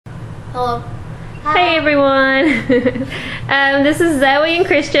Hello. Hey everyone. This is Zoe and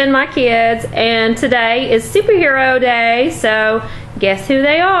Christian, my kids, and today is superhero day, so guess who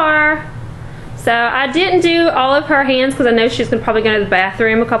they are? So I didn't do all of her hands because I know she's probably going to the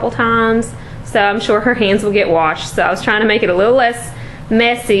bathroom a couple times, so I'm sure her hands will get washed. So I was trying to make it a little less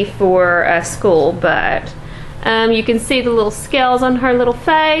messy for school, but you can see the little scales on her little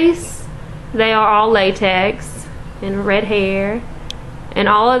face. They are all latex and red hair. And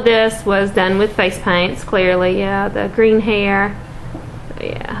all of this was done with face paints, clearly, yeah, the green hair. So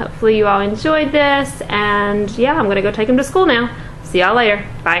yeah, hopefully you all enjoyed this, and yeah, I'm gonna go take them to school now. See y'all later.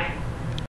 Bye.